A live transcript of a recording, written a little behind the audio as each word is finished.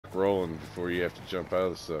rolling before you have to jump out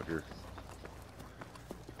of the sucker.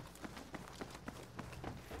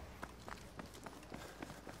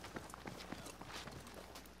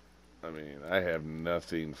 I mean, I have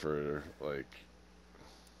nothing for, like...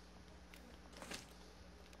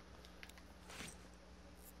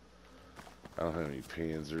 I don't have any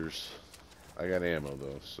Panzers. I got ammo,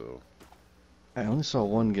 though, so... I only saw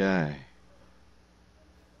one guy.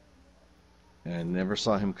 And I never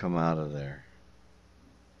saw him come out of there.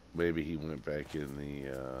 Maybe he went back in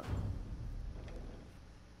the,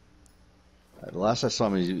 The last I saw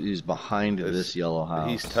him, he was behind this yellow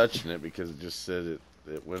house. He's touching it because it just said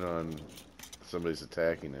it went on... Somebody's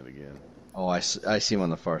attacking it again. Oh, I see him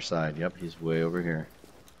on the far side. Yep, he's way over here.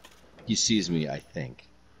 He sees me, I think.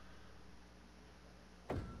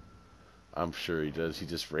 I'm sure he does. He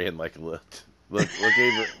just ran like a lift. Look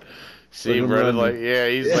over. See him running like, yeah,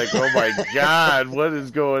 he's like, oh my God, what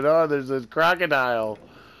is going on? There's a crocodile.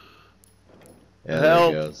 Yeah,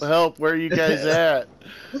 help, help, where are you guys at?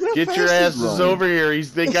 Get your asses over here.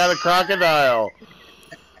 They got a crocodile.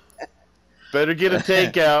 Better get a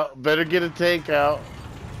tank out. Better get a tank out.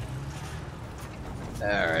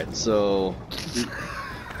 Alright, so...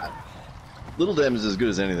 Little damage is as good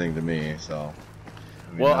as anything to me, so...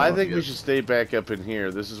 Well, I think we should stay back up in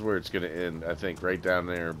here. This is where it's going to end, I think, right down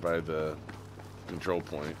there by the control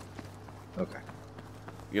point. Okay.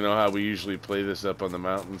 You know how we usually play this up on the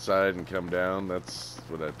mountainside and come down? That's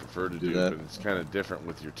what I prefer to do, but it's kind of different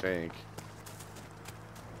with your tank.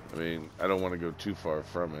 I mean, I don't want to go too far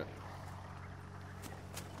from it.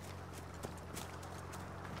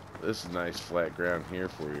 This is nice flat ground here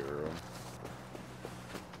for you, Earl.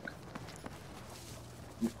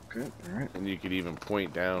 Okay, alright. And you could even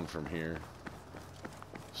point down from here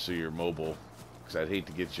so you're mobile. Because I'd hate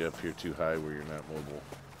to get you up here too high where you're not mobile.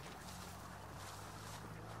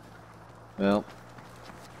 Well,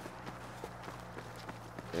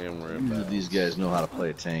 and we're in usually these guys know how to play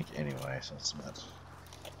a tank anyway, so it's not...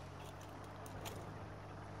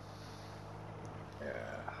 Yeah.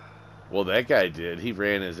 Well, that guy did. He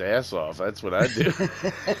ran his ass off. That's what I do.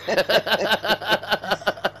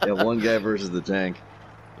 Yeah, one guy versus the tank.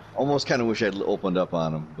 Almost kind of wish I'd opened up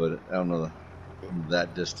on him, but I don't know from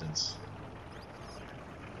that distance.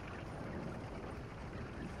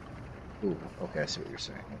 Ooh, okay, I see what you're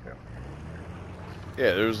saying. Okay.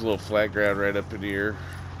 Yeah, there's a little flat ground right up in here.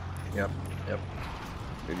 Yep, yep.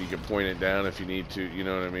 And you can point it down if you need to, you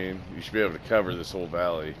know what I mean? You should be able to cover this whole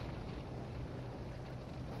valley.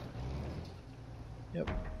 Yep.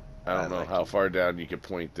 I don't know how far down you could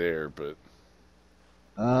point there, but...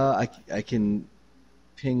 I can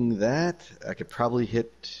ping that. I could probably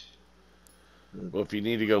hit... Well, if you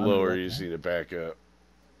need to go lower, you just need to back up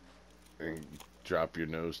and drop your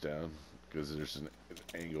nose down because there's an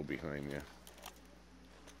angle behind you.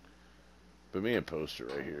 But me and Post are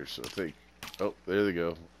right here, so if they... Oh, there they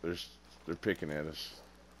go. They're picking at us.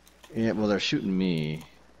 Yeah, well, they're shooting me.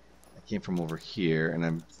 I came from over here, and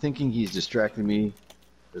I'm thinking he's distracting me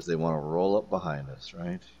because they want to roll up behind us,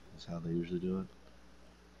 right? That's how they usually do it.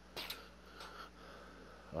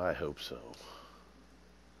 I hope so.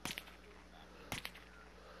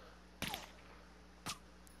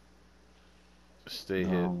 Stay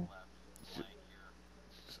hit.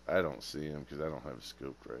 I don't see him because I don't have a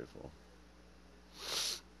scoped rifle.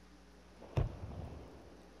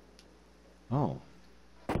 Oh.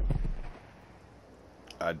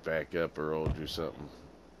 I'd back up or I'll do something.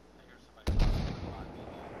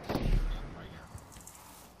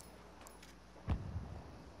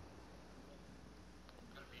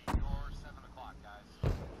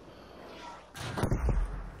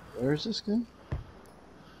 Where's this guy?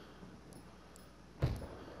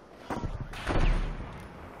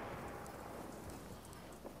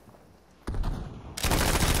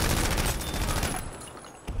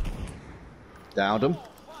 Downed him.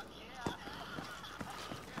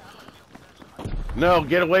 No,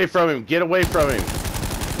 get away from him. Get away from him.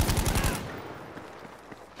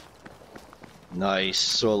 Nice,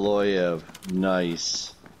 Soloyev.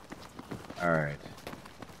 Nice. Alright.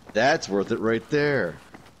 That's worth it right there.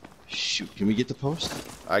 Shoot, can we get the post?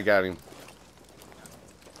 I got him.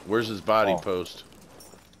 Where's his body post?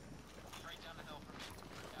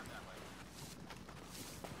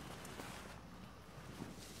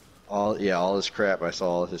 All his crap. I saw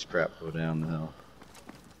all his crap go down the hill.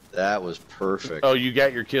 That was perfect. Oh, you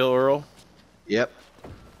got your kill, Earl? Yep.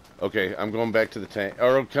 Okay, I'm going back to the tank.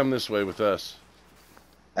 Earl, come this way with us.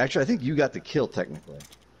 Actually, I think you got the kill technically.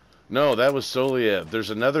 No, that was Soliev.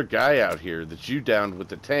 There's another guy out here that you downed with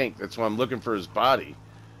the tank. That's why I'm looking for his body.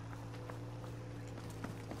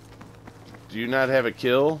 Do you not have a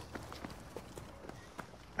kill?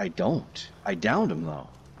 I don't. I downed him though.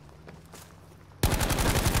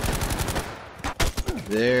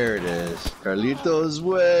 There it is. Carlito's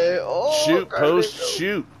way. Oh, shoot, Carlito. Post,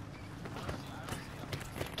 shoot.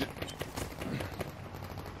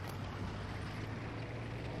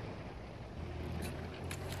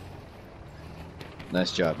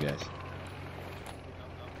 Nice job, guys.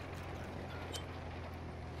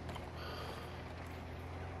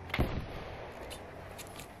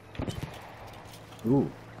 Ooh.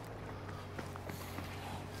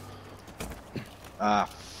 Ah,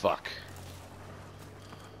 Fuck.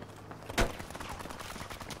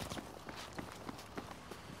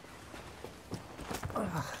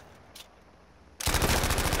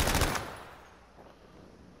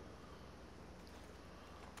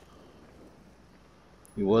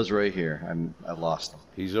 he was right here. I lost him.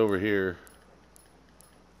 He's over here.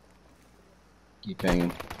 Keep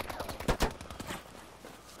hanging.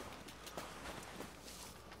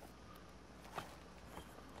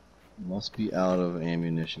 Must be out of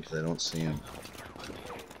ammunition because I don't see him.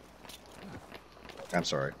 I'm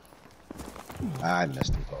sorry. I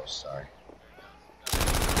missed him, Post. Sorry.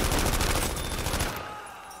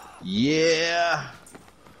 Yeah.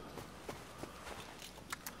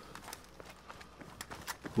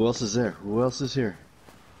 Who else is there? Who else is here?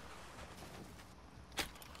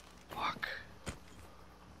 Fuck.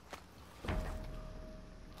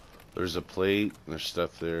 There's a plate. There's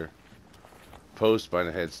stuff there. Post might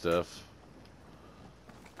have had stuff.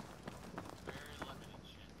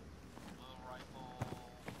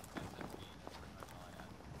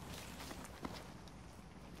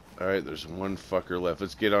 Alright, there's one fucker left.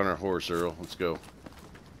 Let's get on our horse, Earl. Let's go.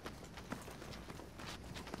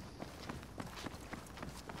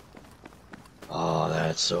 Oh,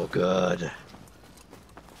 that's so good.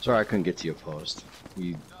 Sorry I couldn't get to your Post.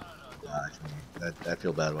 You died for me. I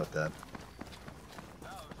feel bad about that.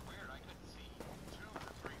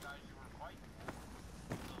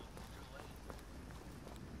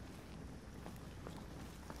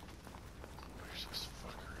 Where's this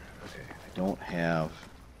fucker at? Okay, I don't have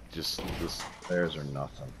Just this. flares or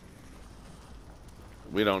nothing.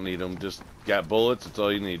 We don't need them. Just got bullets. That's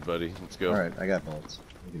all you need, buddy. Let's go. Alright, I got bullets.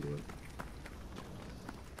 We can do it.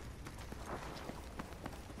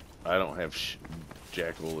 I don't have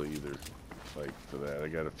jackal either. Like for that, I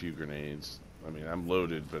got a few grenades. I mean, I'm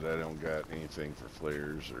loaded, but I don't got anything for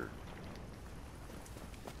flares or.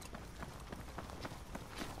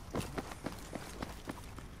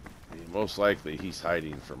 I mean, most likely, he's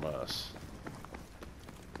hiding from us.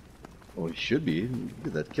 Well, he should be. Look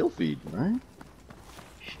at that kill feed, right?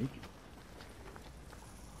 Shake it.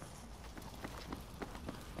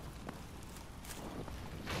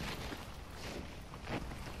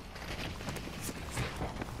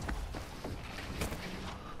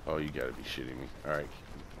 Oh, you gotta be shitting me. Alright,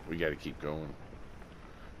 we gotta keep going.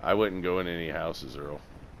 I wouldn't go in any houses, Earl.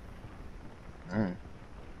 Alright.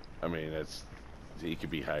 I mean, he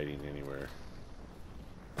could be hiding anywhere.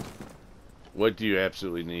 What do you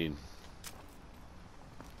absolutely need?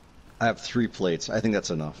 I have 3 plates. I think that's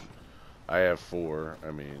enough. I have 4.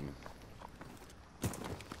 I mean,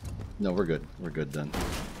 No, we're good. We're good then.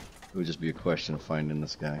 It would just be a question of finding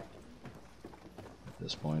this guy. At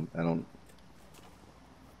this point, I don't...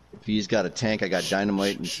 If he's got a tank, I got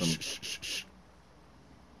dynamite and some...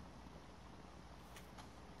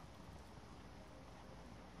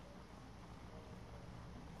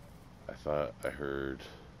 I thought I heard.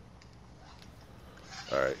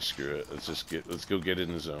 Alright, screw it. Let's go get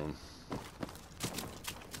in the zone.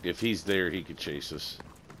 If he's there, he could chase us.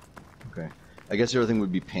 Okay. I guess everything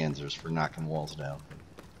would be panzers for knocking walls down.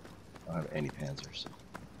 I don't have any panzers.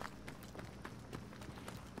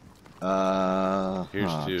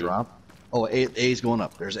 Here's 2. Drop. Oh, A's going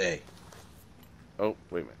up. There's A. Oh,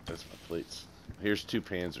 wait a minute. That's my plates. Here's 2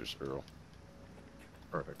 panzers, Earl.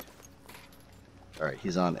 Perfect. Alright,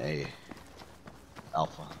 he's on A.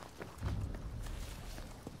 Alpha.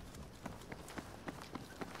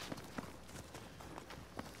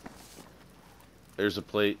 There's a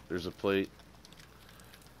plate. There's a plate.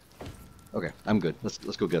 Okay, I'm good. Let's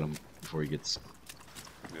go get him before he gets...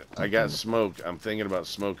 I got smoke. I'm thinking about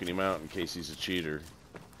smoking him out in case he's a cheater.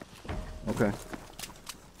 Okay.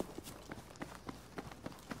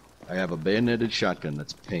 I have a bayoneted shotgun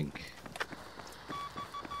that's pink.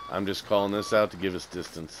 I'm just calling this out to give us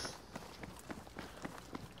distance.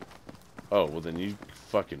 Oh, well then you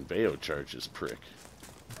fucking Bayo charges, prick.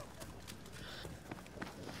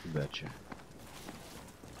 You betcha.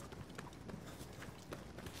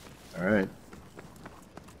 Alright.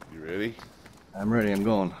 You ready? I'm ready. I'm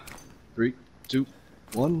going. 3, 2,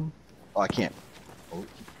 1. Oh, I can't. Oh.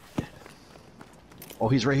 Oh,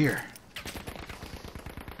 he's right here.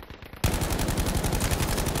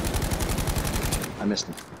 I missed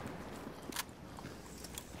him.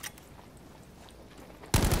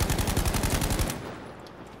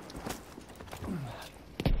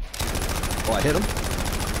 Oh, I hit him.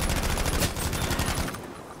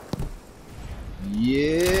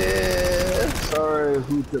 Yeah. Sorry,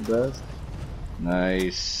 who's the best?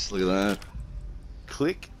 Nice. Look at that.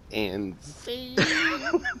 Click and save.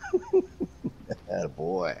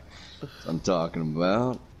 Attaboy. That's what I'm talking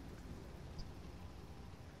about.